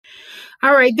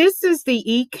All right, this is the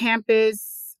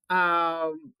eCampus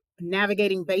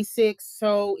navigating basics.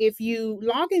 So if you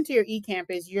log into your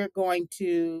eCampus, you're going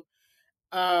to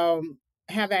um,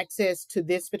 have access to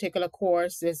this particular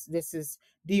course. This is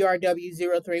DRW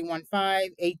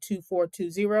 0315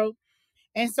 82420.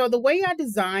 And so the way I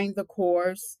designed the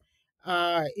course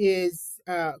is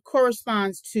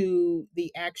corresponds to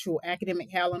the actual academic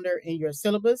calendar in your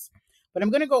syllabus. But I'm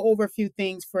going to go over a few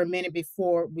things for a minute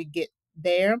before we get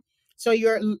there. So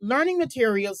your learning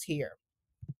materials here.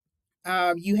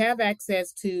 You have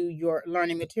access to your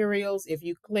learning materials if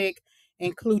you click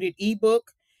included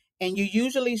ebook, and you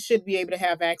usually should be able to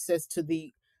have access to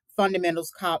the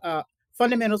fundamentals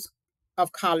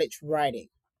of college writing.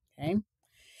 Okay.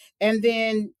 And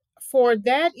then for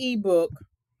that ebook,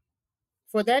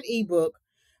 for that ebook,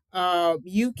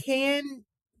 you can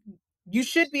you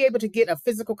should be able to get a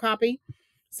physical copy.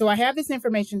 So I have this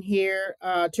information here.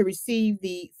 To receive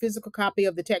the physical copy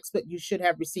of the textbook, you should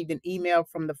have received an email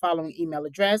from the following email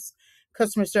address: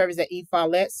 customer service at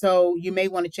eFollett. So you may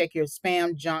want to check your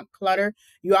spam, junk, clutter.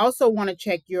 You also want to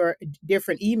check your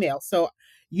different emails. So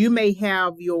you may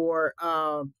have your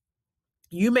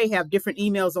you may have different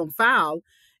emails on file.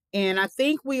 And I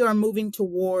think we are moving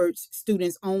towards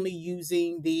students only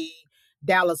using the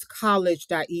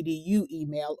dallascollege.edu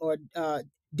email, or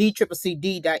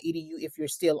dCCCD.edu if you're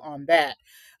still on that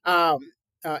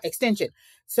extension.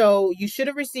 So you should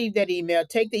have received that email.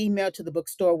 Take the email to the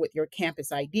bookstore with your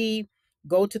campus ID.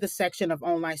 Go to the section of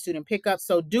online student pickup.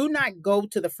 So do not go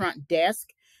to the front desk.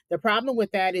 The problem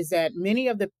with that is that many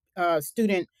of the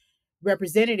student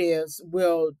representatives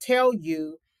will tell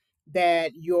you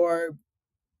that your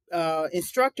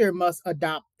instructor must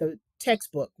adopt the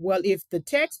textbook. Well, if the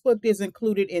textbook is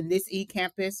included in this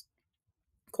eCampus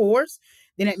course,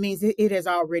 then it means it has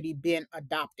already been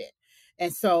adopted.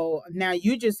 And so now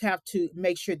you just have to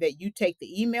make sure that you take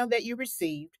the email that you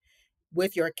received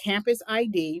with your campus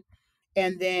ID,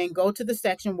 and then go to the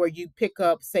section where you pick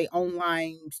up, say,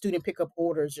 online student pickup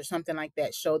orders or something like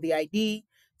that. Show the ID,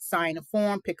 sign a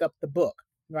form, pick up the book,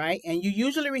 right? And you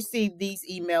usually receive these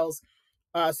emails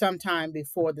sometime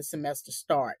before the semester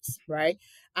starts, right?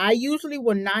 I usually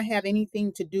will not have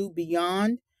anything to do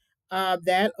beyond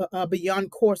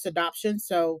beyond course adoption.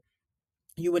 So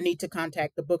you would need to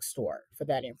contact the bookstore for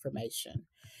that information.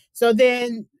 So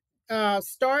then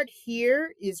start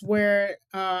here is where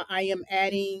I am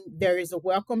adding, there is a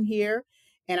welcome here,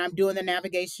 and I'm doing the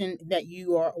navigation that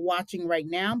you are watching right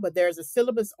now, but there's a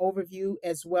syllabus overview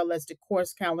as well as the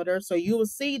course calendar. So you will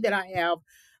see that I have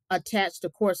attached the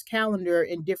course calendar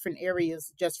in different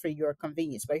areas just for your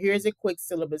convenience. But here's a quick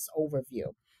syllabus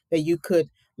overview that you could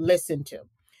listen to.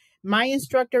 My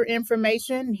instructor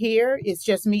information here is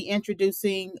just me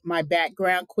introducing my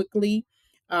background quickly,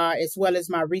 as well as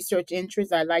my research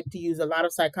interests. I like to use a lot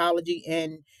of psychology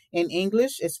in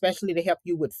English, especially to help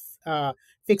you with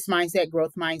fixed mindset,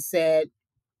 growth mindset,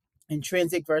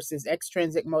 intrinsic versus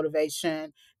extrinsic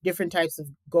motivation, different types of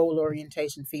goal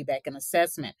orientation, feedback, and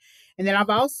assessment. And then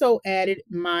I've also added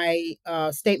my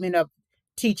statement of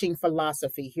teaching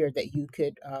philosophy here that you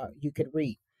could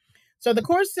read. So the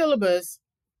course syllabus,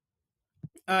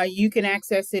 you can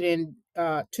access it in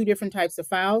two different types of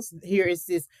files. Here is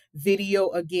this video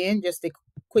again, just a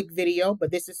quick video,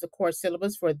 but this is the course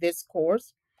syllabus for this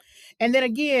course. And then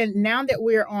again, now that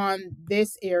we're on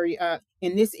this area,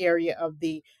 in this area of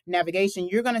the navigation,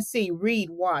 you're going to see read,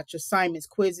 watch, assignments,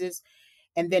 quizzes,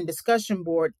 and then discussion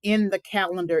board in the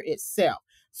calendar itself,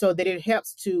 so that it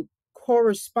helps to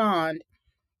correspond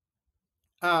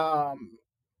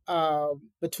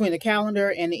between the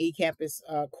calendar and the eCampus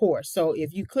course. So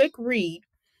if you click read,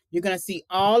 you're going to see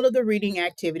all of the reading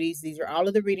activities. These are all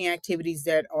of the reading activities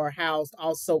that are housed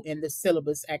also in the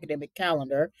syllabus academic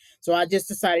calendar. So I just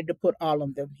decided to put all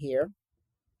of them here.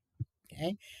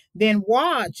 Okay. Then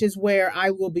watch is where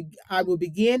I will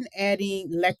begin adding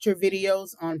lecture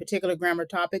videos on particular grammar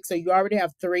topics. So you already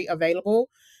have 3 available,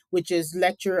 which is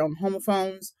lecture on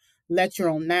homophones, lecture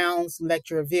on nouns,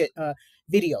 lecture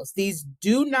videos. These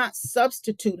do not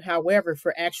substitute, however,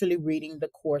 for actually reading the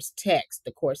course text.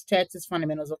 The course text is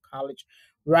Fundamentals of College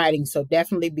Writing, so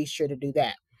definitely be sure to do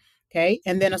that. Okay,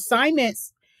 and then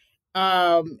assignments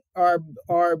are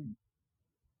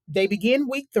they begin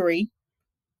week 3,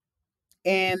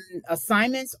 and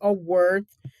assignments are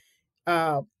worth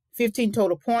 15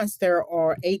 total points. There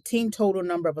are 18 total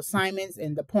number of assignments,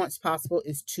 and the points possible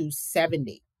is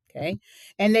 270. Okay,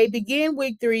 and they begin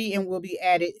week 3 and will be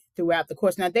added throughout the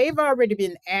course. Now, they've already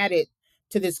been added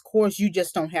to this course. You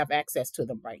just don't have access to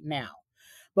them right now.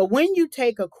 But when you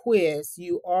take a quiz,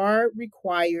 you are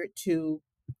required to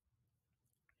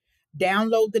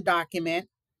download the document,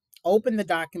 open the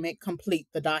document, complete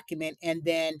the document, and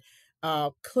then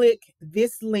click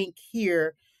this link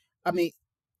here. I mean,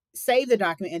 save the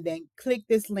document and then click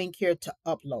this link here to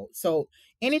upload. So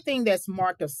anything that's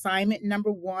marked assignment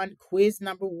number 1, quiz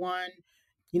number 1,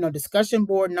 discussion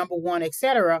board number 1,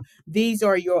 etc., these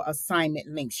are your assignment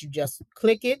links. You just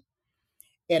click it.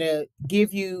 It'll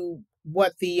give you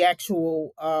what the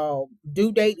actual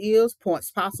due date is,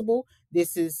 points possible.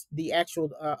 This is the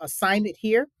actual assignment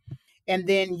here. And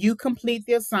then you complete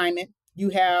the assignment. You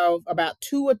have about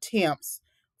 2 attempts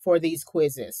for these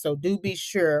quizzes. So do be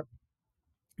sure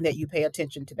that you pay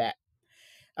attention to that.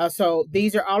 So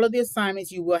these are all of the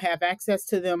assignments. You will have access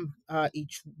to them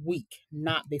each week,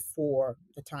 not before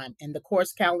the time. And the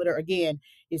course calendar, again,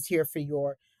 is here for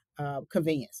your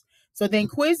convenience. So then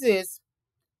quizzes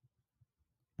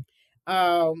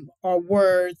are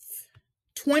worth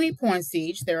 20 points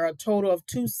each. There are a total of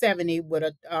 270 with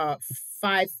a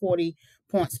 540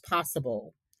 points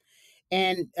possible.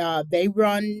 And they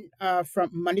run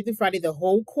from Monday through Friday. The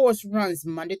whole course runs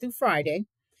Monday through Friday.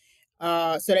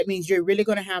 So that means you're really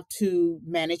going to have to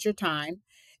manage your time.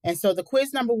 And so the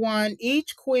quiz number 1,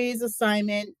 each quiz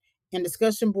assignment and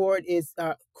discussion board is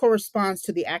corresponds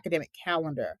to the academic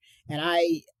calendar. And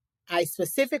I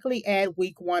specifically add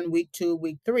week 1, week 2,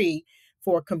 week 3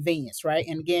 for convenience, right?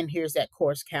 And again, here's that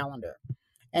course calendar.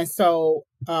 And so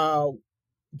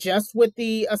just with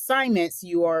the assignments,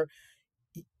 you're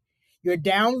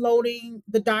downloading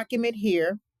the document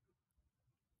here,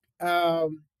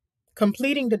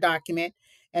 completing the document,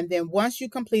 and then once you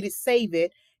complete it, save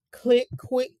it, click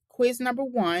quiz number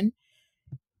 1.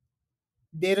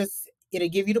 It'll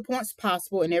give you the points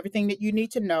possible and everything that you need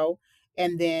to know,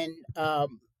 and then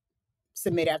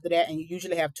submit after that, and you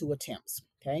usually have 2 attempts.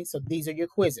 Okay, so these are your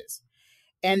quizzes.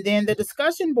 And then the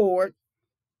discussion board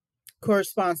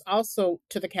corresponds also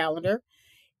to the calendar.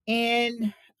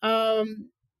 And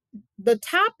the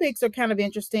topics are kind of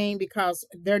interesting because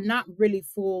they're not really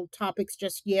full topics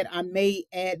just yet. I may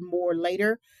add more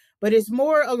later, but it's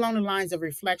more along the lines of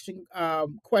reflection,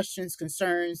 questions,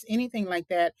 concerns, anything like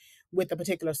that with a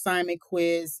particular assignment,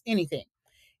 quiz, anything.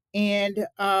 And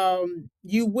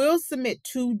you will submit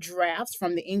 2 drafts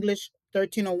from the English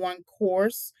 1301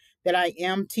 course that I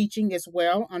am teaching as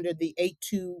well under the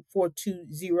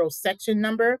 82420 section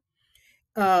number.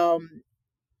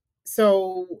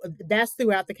 So that's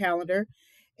throughout the calendar.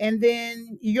 And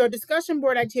then your discussion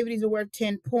board activities are worth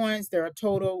 10 points. There are a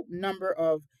total number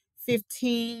of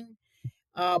 15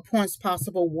 points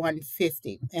possible,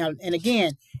 150. And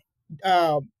again,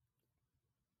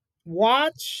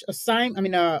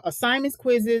 assignments,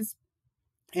 quizzes,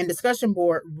 and discussion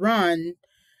board run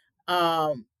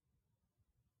from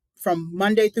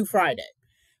Monday through Friday.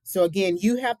 So again,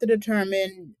 you have to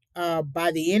determine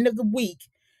by the end of the week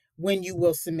when you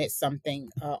will submit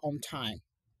something on time.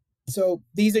 So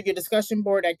these are your discussion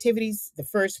board activities. The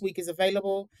first week is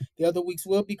available. The other weeks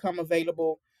will become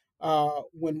available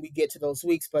when we get to those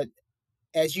weeks. But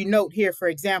as you note here, for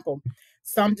example,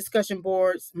 some discussion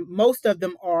boards, most of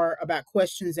them are about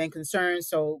questions and concerns.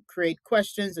 So create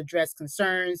questions, address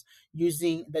concerns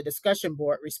using the discussion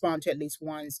board, respond to at least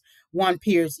one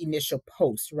peer's initial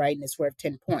post, right? And it's worth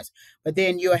 10 points. But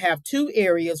then you'll have 2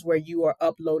 areas where you are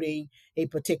uploading a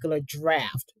particular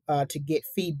draft to get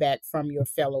feedback from your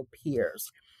fellow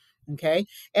peers. Okay.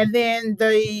 And then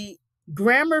the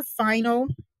grammar final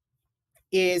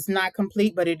is not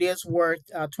complete, but it is worth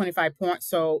 25 points.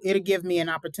 So it'll give me an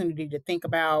opportunity to think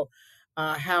about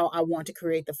how I want to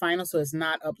create the final. So it's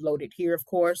not uploaded here, of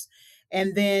course.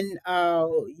 And then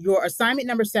your assignment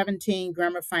number 17,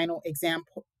 grammar final exam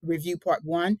review part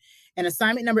 1, and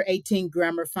assignment number 18,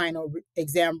 grammar final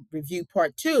exam review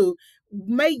part 2,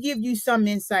 may give you some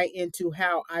insight into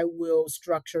how I will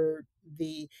structure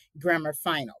the grammar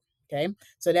final. Okay,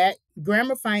 so that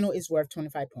grammar final is worth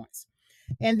 25 points.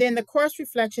 And then the course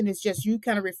reflection is just you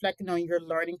kind of reflecting on your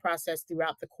learning process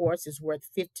throughout the course, is worth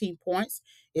 15 points.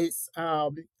 It's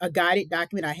a guided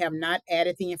document. I have not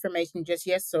added the information just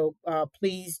yet, so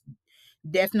please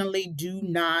definitely do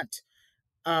not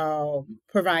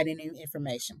provide any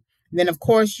information. Then, of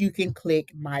course, you can click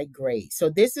My Grade. So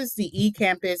this is the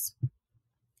eCampus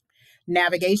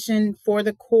navigation for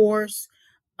the course.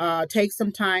 Take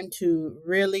some time to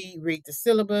really read the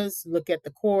syllabus, look at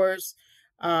the course,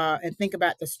 and think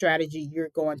about the strategy you're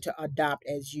going to adopt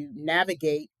as you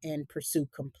navigate and pursue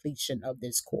completion of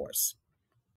this course.